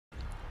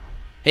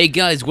Hey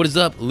guys, what is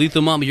up?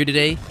 Lethal Mama here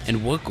today,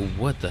 and what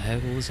the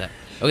heck was that?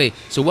 Okay,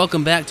 so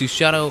welcome back to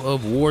Shadow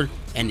of War,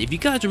 and if you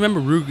guys remember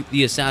Rogue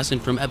the Assassin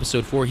from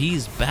Episode 4,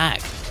 he's back,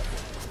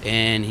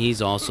 and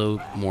he's also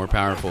more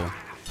powerful.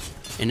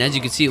 And as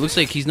you can see, it looks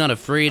like he's not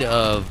afraid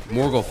of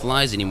Morgul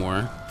flies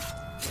anymore.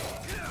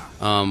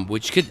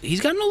 He's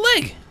got no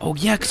leg! Oh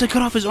yeah, because I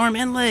cut off his arm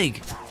and leg!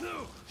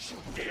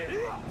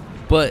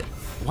 But,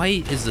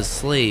 why is the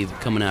slave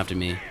coming after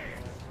me?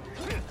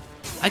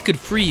 I could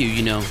free you,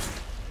 you know.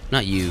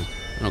 Not you.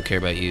 I don't care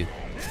about you.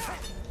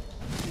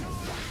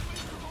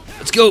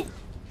 Let's go!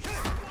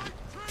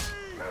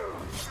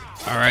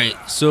 Alright,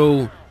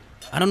 so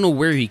I don't know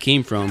where he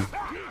came from.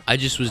 I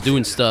just was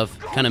doing stuff,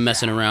 kind of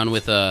messing around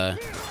with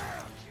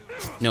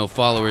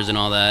followers and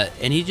all that,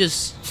 and he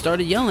just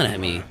started yelling at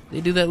me.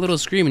 They do that little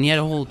scream, and he had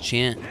a whole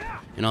chant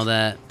and all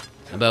that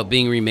about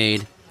being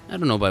remade. I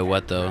don't know by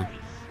what though.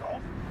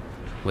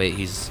 Wait,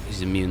 he's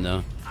immune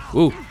though.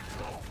 Woo!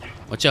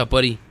 Watch out,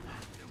 buddy.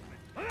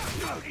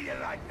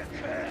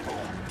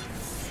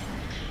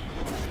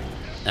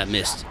 That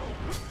missed.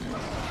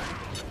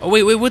 Oh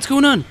wait, what's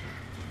going on?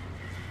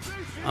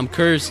 I'm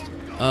cursed.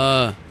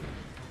 And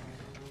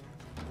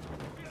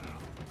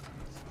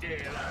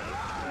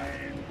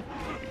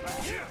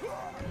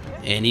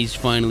he's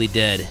finally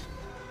dead.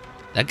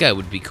 That guy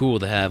would be cool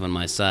to have on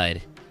my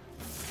side.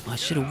 Oh, I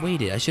should have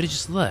waited. I should have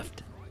just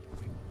left.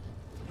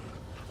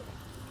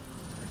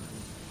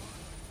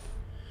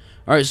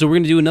 Alright, so we're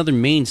going to do another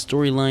main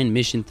storyline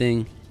mission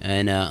thing.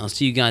 And I'll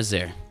see you guys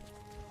there.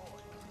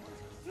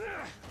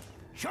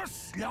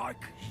 Just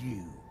like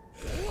you.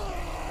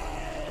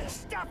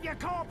 Stuff your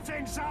corpse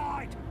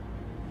inside!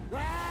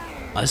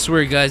 I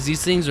swear, guys,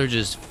 these things are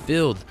just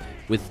filled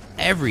with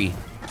every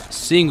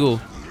single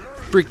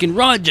freaking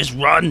run. Just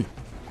run!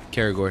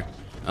 Karagor.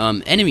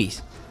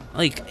 Enemies.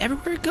 Like,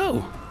 everywhere I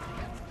go.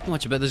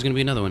 Watch, I bet there's gonna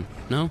be another one.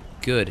 No?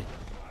 Good.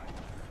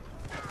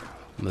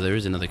 Well, there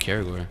is another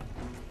Karagor.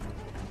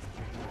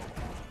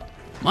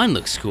 Mine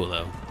looks cool,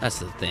 though. That's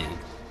the thing.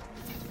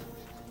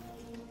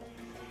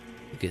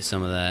 Look at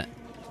some of that.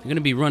 I'm gonna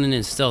be running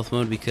in stealth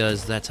mode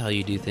because that's how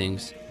you do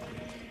things.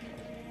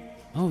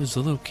 Oh, there's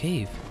a little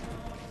cave.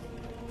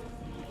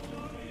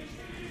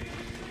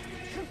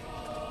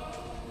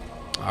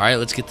 Alright,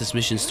 let's get this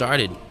mission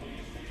started.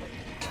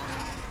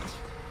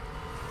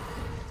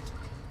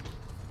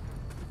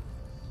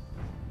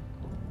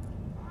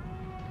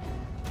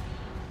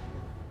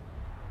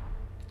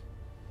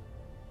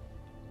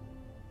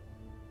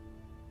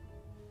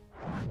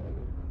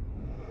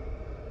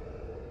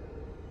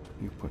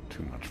 You put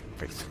too much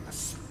faith in the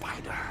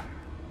spider.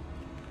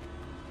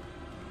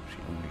 She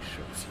only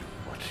shows you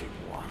what she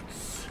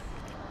wants.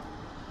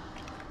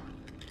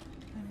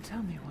 Then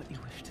tell me what you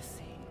wish to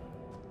see.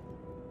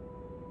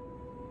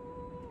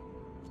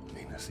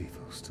 Nina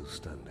Sifo still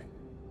standing.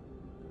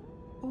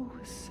 Oh,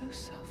 it's so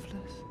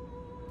selfless.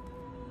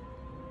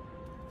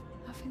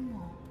 Nothing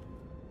more.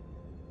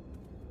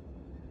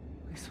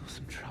 We saw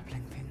some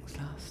troubling things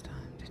last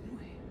time, didn't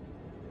we?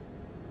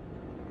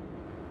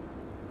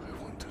 I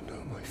want to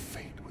know my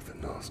fate with the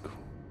Nazgul.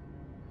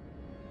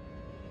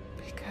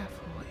 Be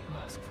careful what you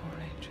ask for,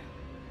 Ranger.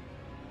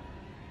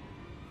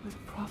 With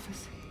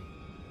prophecy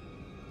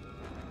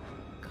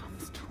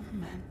comes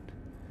torment.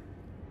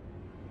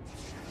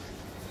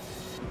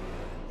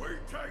 We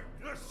take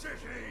the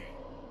city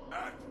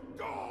at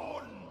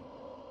dawn!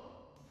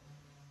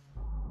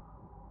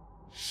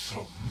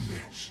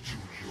 Submit to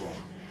your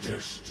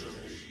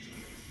destiny.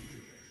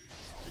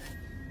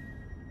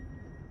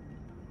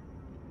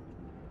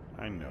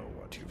 I know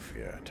what you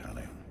fear,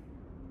 Talion.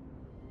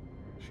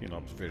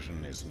 Shelob's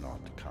vision is not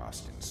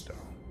cast in stone.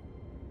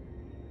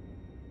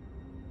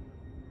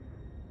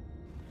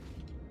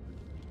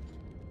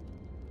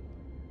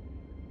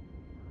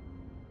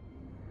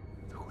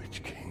 The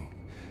Witch King.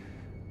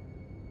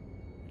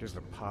 It is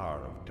the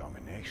power of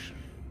domination.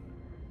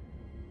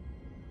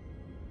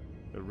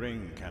 The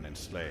ring can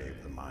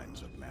enslave the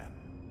minds of men.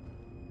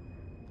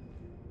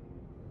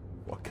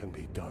 What can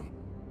be done?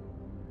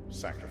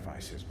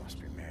 Sacrifices must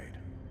be made,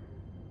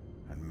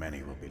 and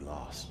many will be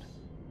lost.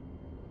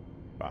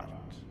 But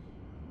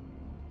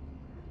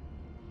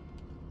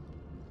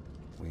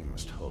we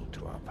must hold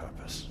to our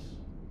purpose,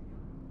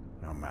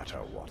 no matter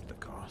what the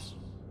cost.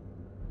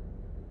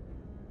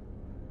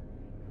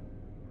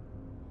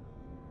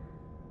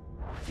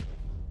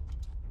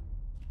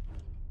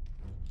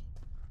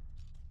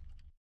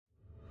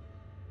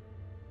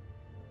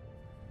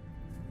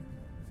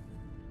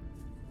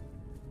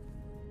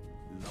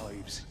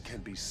 Lives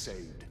can be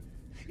saved.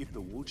 If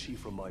the WarChief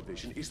from my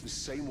vision is the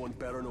same one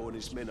Baranor and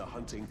his men are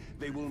hunting,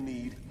 they will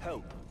need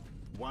help.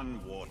 One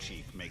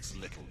WarChief makes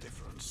little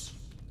difference.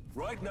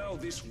 Right now,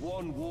 this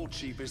one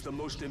WarChief is the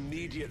most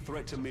immediate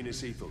threat to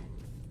Minas Ithil.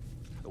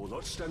 I will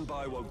not stand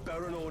by while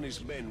Baranor and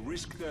his men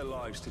risk their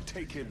lives to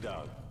take him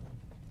down.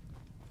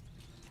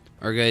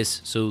 Alright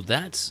guys, so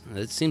that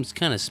seems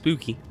kind of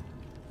spooky.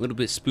 A little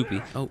bit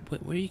spoopy. Oh,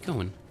 where are you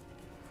going?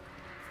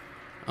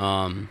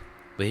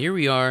 But here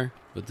we are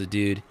with the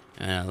dude.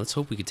 Let's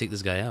hope we can take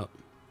this guy out.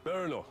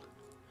 Baranor,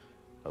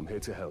 I I'm here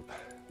to help.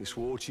 This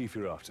WarChief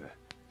you're after,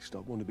 he's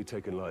not one to be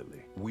taken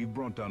lightly. We've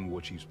brought down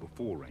WarChiefs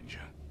before, Ranger.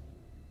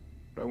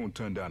 But I won't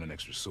turn down an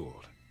extra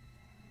sword.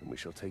 And we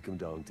shall take him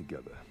down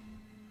together.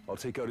 I'll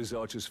take out his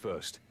archers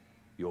first.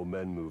 Your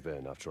men move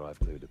in after I've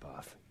cleared the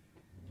path.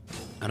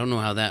 I don't know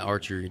how that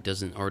archer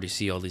doesn't already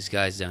see all these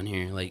guys down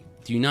here. Like,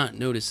 do you not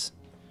notice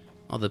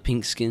all the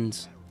pink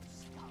skins?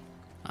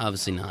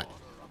 Obviously not.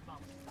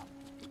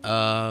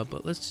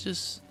 But let's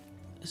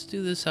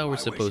do this how we're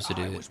supposed to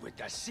do I it. was with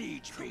the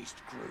siege beast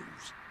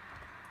crews,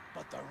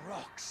 but the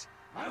rocks,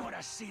 I want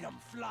to see them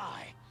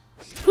fly.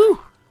 Whew!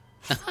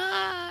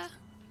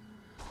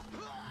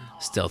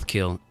 Stealth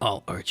kill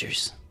all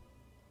archers.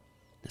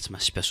 That's my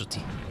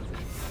specialty.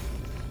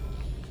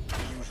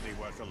 Usually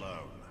work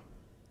alone.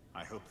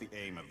 I hope the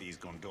aim of these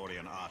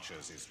Gondorian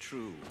archers is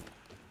true.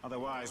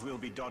 Otherwise, we'll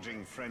be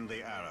dodging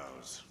friendly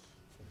arrows.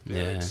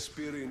 They're Yeah.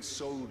 experienced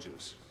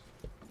soldiers.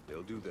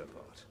 They'll do their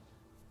part.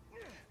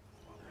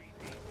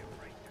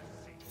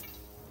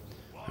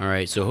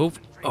 Alright, so hope.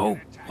 Oh,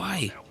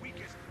 why?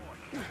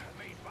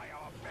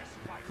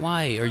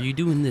 Why are you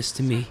doing this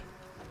to me?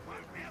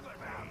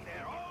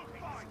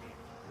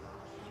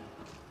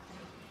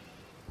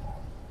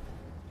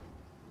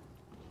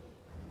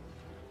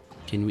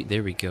 Can we?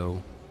 There we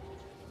go.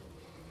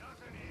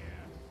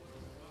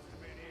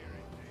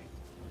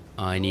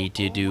 I need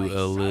to do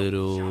a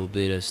little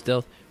bit of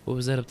stealth. What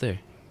was that up there?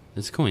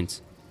 It's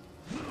coins.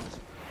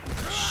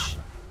 Shh.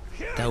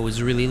 That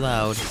was really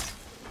loud.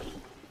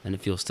 I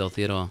didn't feel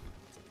stealthy at all.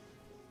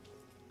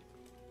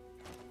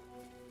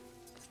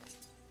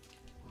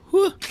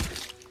 Whew.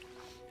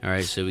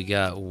 Alright, so we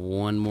got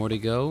one more to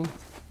go.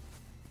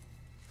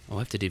 Oh, I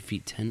have to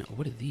defeat 10.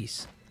 What are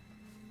these?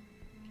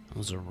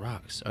 Those are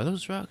rocks. Are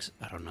those rocks?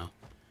 I don't know.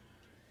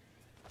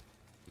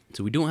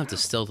 So we don't have to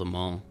stealth them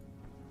all.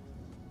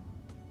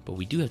 But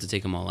we do have to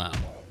take them all out.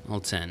 All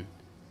 10.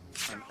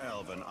 An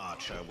elven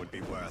archer would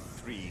be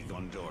worth 3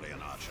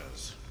 Gondorian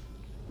archers.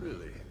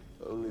 Really?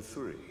 Only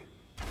 3?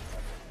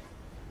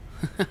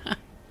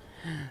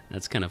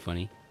 That's kind of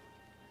funny.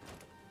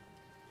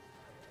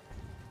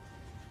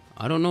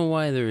 I don't know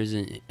why there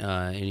isn't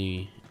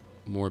any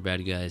more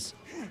bad guys.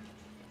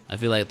 I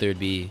feel like there'd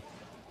be...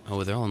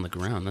 Oh, they're all on the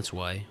ground. That's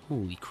why.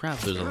 Holy crap,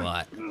 there's a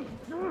lot.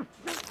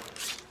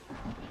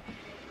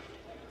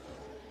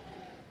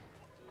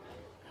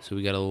 So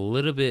we got a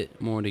little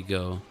bit more to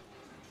go.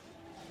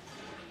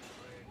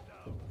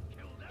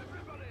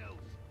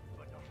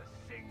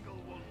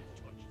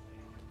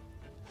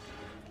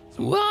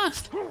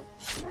 What?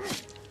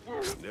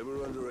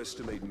 Never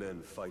underestimate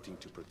men fighting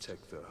to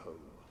protect their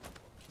home.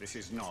 This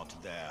is not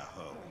their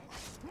home.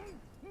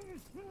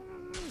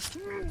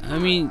 I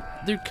mean,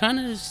 they're kind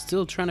of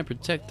still trying to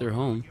protect their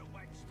home.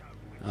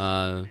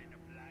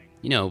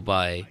 You know,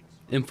 by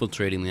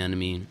infiltrating the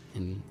enemy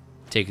and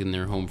taking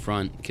their home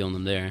front, killing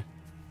them there.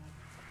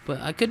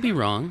 But I could be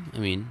wrong. I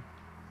mean,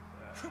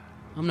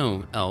 I'm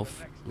no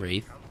elf,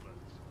 wraith,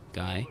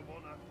 guy.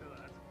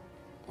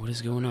 What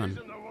is going on?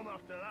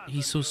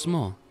 He's so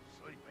small.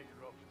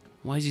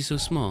 Why is he so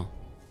small?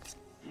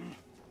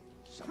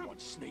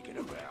 Someone's sneaking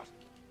about.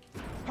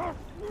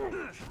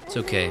 It's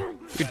okay.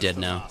 You're dead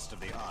now. Last of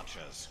the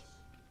archers.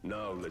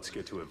 Now let's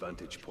get to a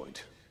vantage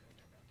point.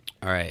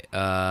 Alright,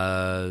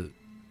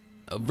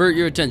 avert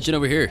your attention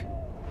over here.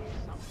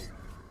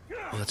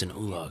 Oh, that's an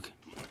oolog.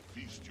 What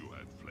feast you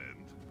had,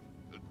 friend?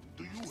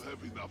 Do you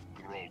have enough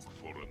grog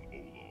for an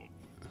oolog?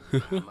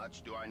 How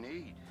much do I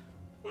need?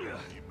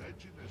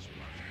 Imagine as much.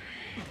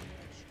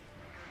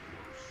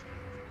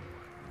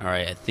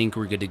 Alright, I think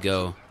we're good to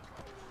go.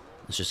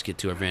 Let's just get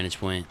to our vantage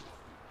point.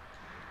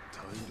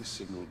 Time to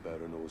signal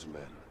Baranor's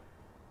men.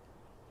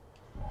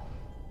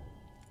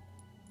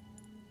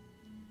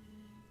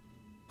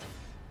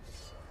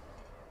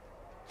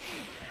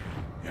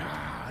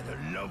 Ah, the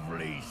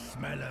lovely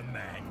smell of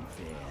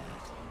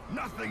manfield.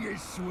 Nothing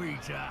is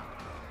sweeter.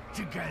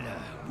 Together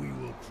we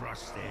will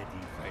crush their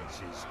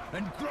defenses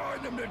and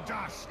grind them to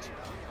dust.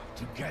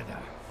 Together,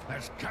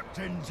 as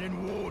captains and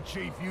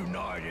WarChief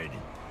united,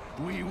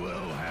 we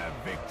will have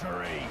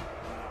victory.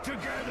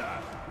 Together,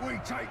 we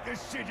take the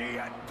city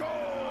at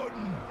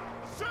dawn.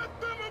 Set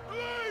them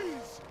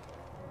ablaze!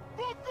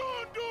 For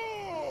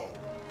Gondor!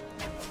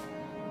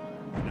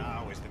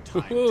 Now is the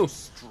time Woohoo. to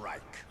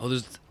strike. Oh,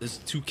 there's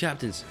 2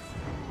 captains.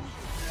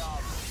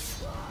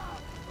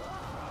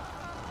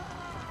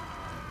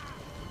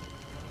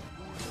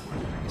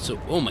 So,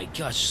 oh my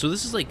gosh, so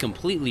this is like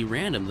completely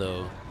random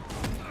though.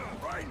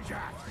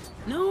 Ranger,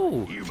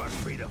 No! you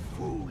must be the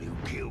fool who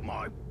killed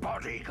my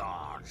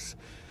bodyguards.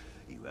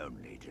 You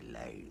only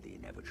delay the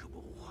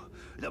inevitable.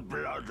 The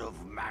blood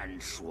of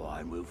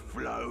man-swine will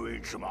flow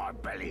into my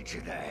belly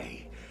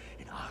today,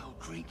 and I'll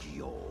drink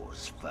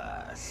yours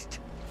first.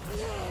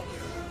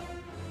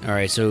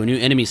 Alright, so new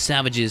enemy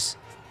savages.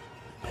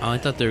 Oh, I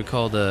thought they were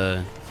called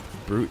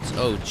brutes.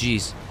 Oh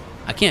jeez.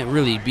 I can't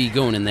really be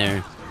going in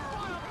there.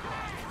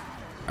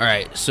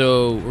 Alright,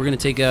 so we're gonna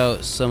take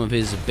out some of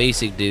his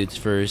basic dudes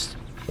first.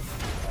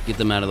 Get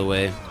them out of the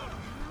way.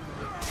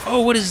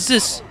 Oh, what is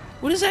this?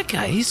 What is that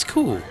guy? He's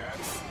cool.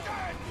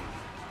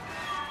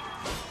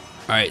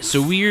 Alright,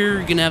 so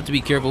we're gonna have to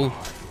be careful.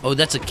 Oh,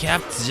 that's a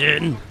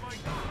captain.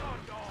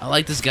 I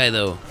like this guy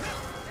though.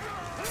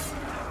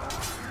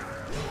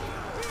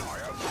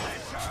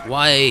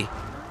 Why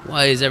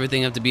does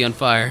everything have to be on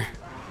fire?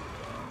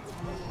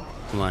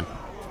 Come on.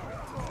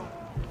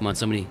 Come on,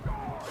 somebody.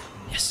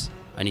 Yes,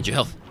 I need your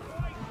health.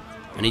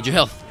 I need your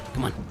health.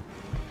 Come on.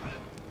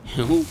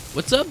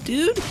 What's up,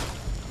 dude?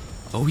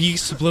 Oh, he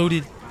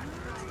exploded.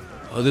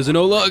 Oh, there's an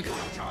O-log.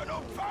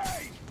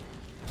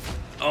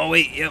 Oh,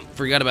 wait, yep,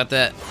 forgot about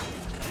that.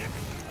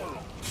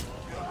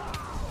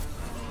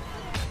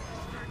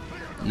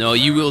 No,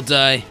 you will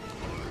die.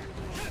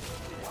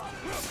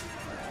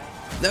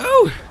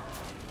 No!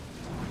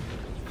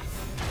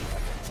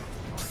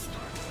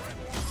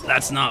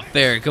 That's not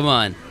fair, come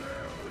on.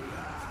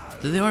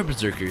 They are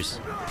berserkers.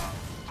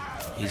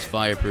 He's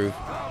fireproof.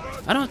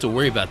 I don't have to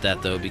worry about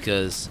that though,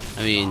 because,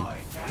 I mean,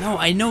 no,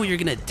 I know you're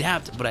gonna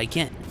adapt, but I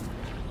can't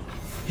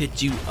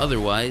hit you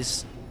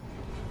otherwise.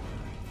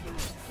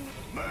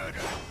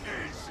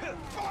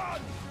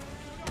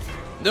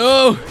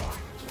 No!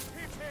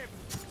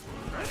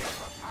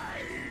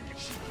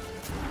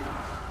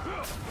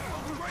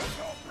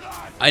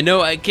 I know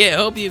I can't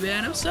help you,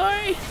 man. I'm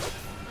sorry.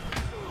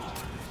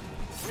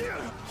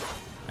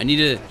 I need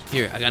to...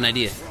 Here, I got an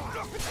idea.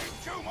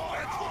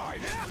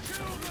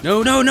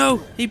 No, no,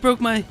 no! He broke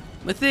my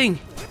thing.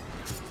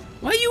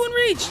 Why are you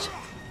enraged?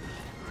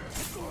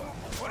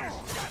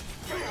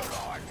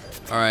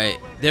 Alright,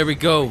 there we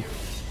go.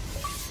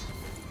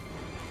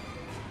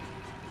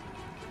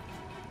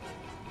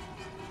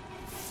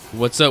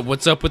 What's up?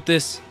 What's up with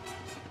this?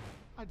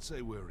 I'd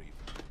say we're even.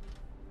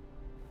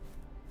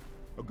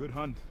 A good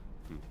hunt.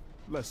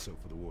 Less so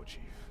for the WarChief.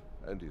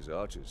 And his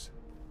archers.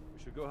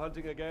 We should go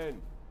hunting again.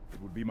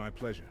 It would be my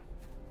pleasure.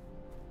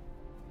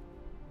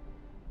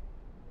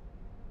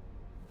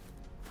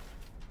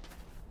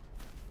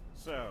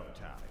 So,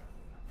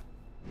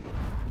 Talion,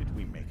 did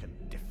we make a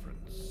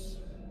difference?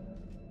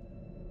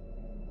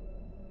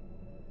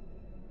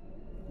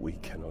 We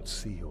cannot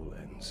see your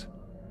lens.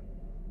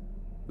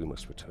 We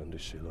must return to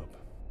Shelob.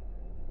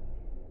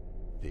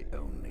 The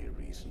only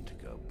reason to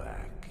go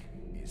back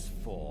is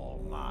for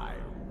my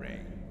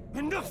ring.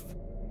 Enough!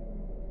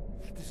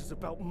 This is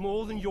about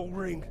more than your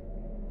ring.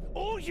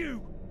 Or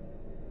you!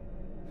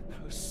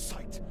 Her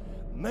sight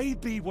may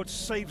be what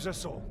saves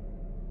us all.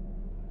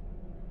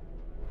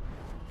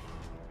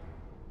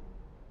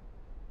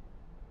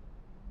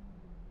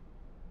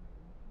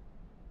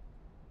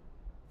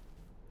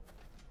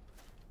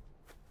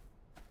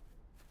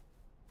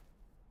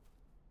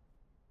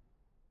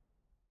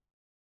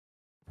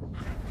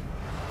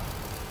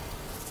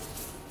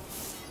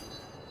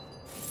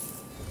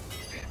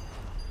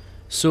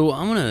 So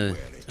I'm gonna...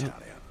 Talion,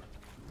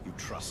 you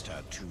trust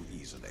her too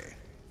easily.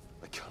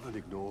 I cannot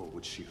ignore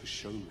what she has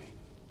shown me.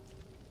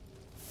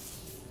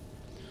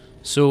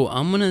 So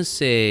I'm gonna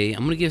say...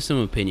 I'm gonna give some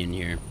opinion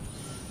here.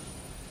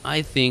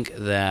 I think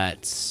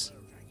that...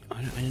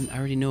 I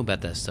already know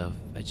about that stuff.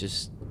 I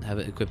just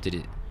haven't equipped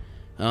it.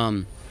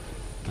 I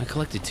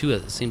collected 2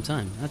 at the same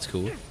time. That's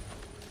cool.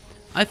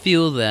 I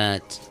feel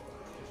that...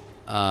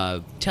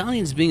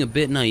 Talion's being a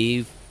bit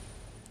naive.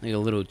 Like a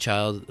little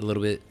child, a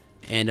little bit.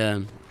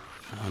 And,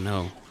 I don't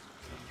know.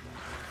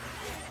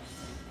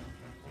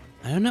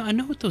 I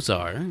know what those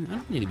are. I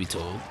don't need to be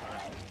told.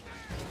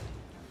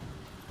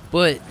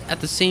 But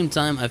at the same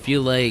time, I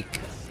feel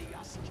like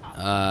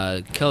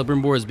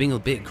Celebrimbor is being a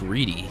bit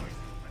greedy,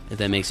 if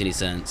that makes any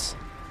sense.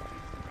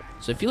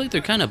 So I feel like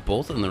they're kind of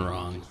both in the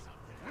wrong.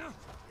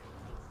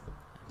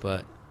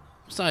 But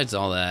besides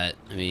all that,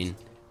 I mean,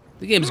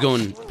 the game's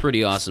going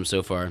pretty awesome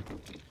so far.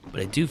 But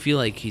I do feel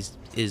like he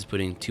is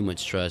putting too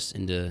much trust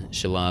into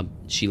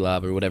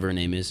Shelob, or whatever her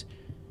name is.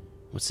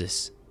 What's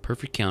this?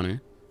 Perfect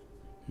counter.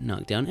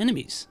 Knock down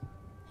enemies.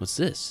 What's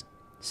this?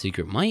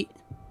 Secret Might.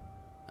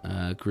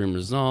 Grim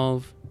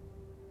Resolve.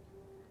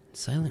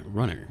 Silent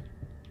Runner.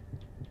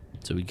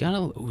 So we got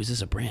a... Oh, is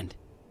this a brand?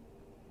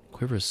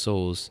 Quiver of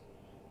Souls.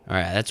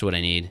 Alright, that's what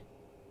I need.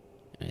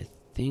 I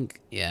think...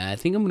 Yeah, I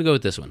think I'm gonna go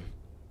with this one.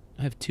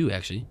 I have 2,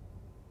 actually.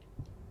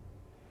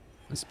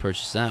 Let's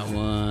purchase that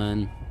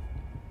one.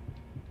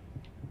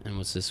 And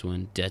what's this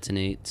one?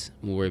 Detonate.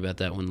 We'll worry about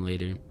that one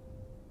later.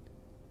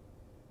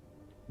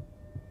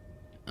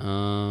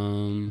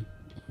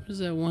 What is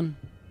that one?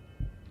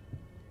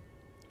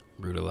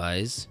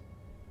 Brutalize.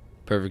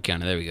 Perfect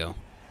counter. There we go.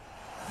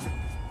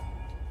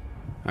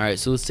 Alright,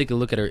 so let's take a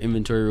look at our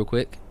inventory real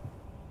quick.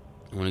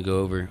 I want to go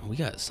over. We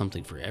got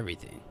something for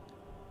everything.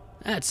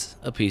 That's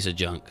a piece of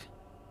junk.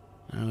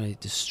 How do I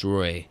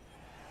destroy?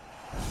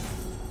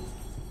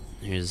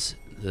 Here's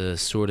the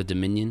Sword of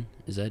Dominion.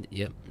 Is that?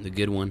 Yep, the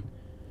good one.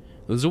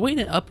 There's a way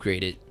to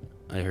upgrade it,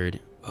 I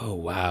heard. Oh,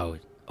 wow.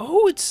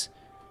 Oh, it's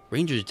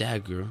Ranger's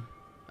Dagger.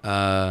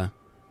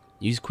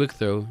 Use quick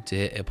throw to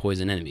hit a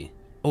poison enemy.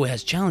 Oh, it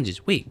has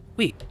challenges. Wait.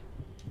 Does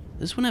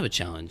this one have a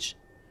challenge?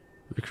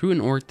 Recruit an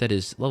orc that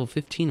is level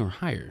 15 or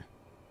higher.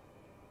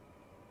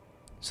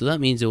 So that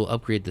means it will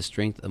upgrade the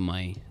strength of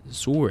my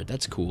sword.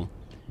 That's cool.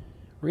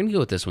 We're gonna go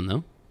with this one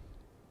though.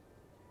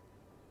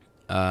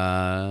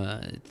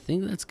 I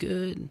think that's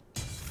good.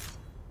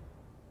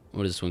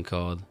 What is this one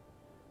called?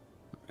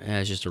 Yeah,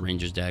 it's just a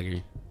ranger's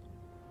dagger.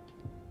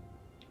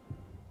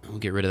 We'll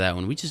get rid of that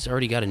one. We just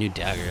already got a new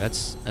dagger.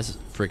 That's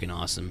freaking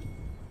awesome.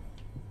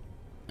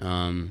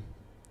 A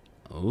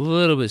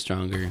little bit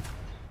stronger.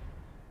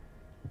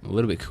 A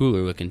little bit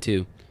cooler looking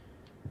too.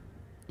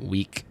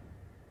 Weak.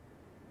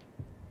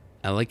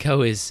 I like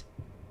how his...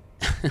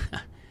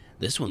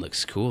 This one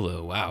looks cool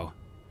though, wow.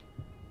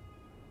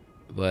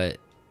 But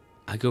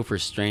I go for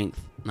strength,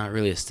 not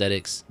really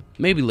aesthetics.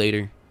 Maybe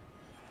later.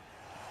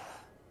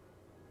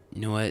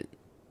 You know what?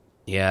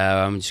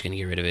 Yeah, I'm just gonna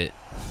get rid of it.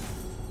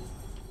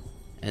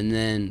 And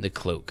then the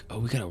cloak. Oh,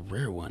 we got a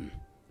rare one.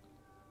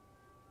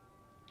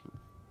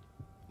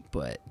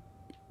 But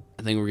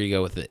I think we're gonna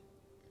go with it.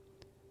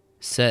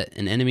 Set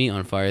an enemy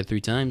on fire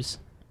 3 times.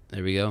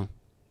 There we go.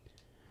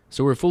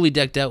 So we're fully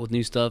decked out with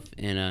new stuff,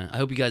 and I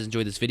hope you guys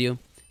enjoyed this video.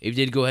 If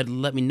you did, go ahead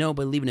and let me know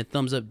by leaving a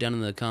thumbs up down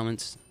in the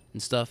comments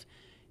and stuff.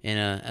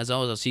 And as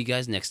always, I'll see you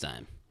guys next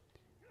time.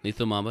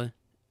 Lethal Mamba,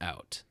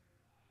 out.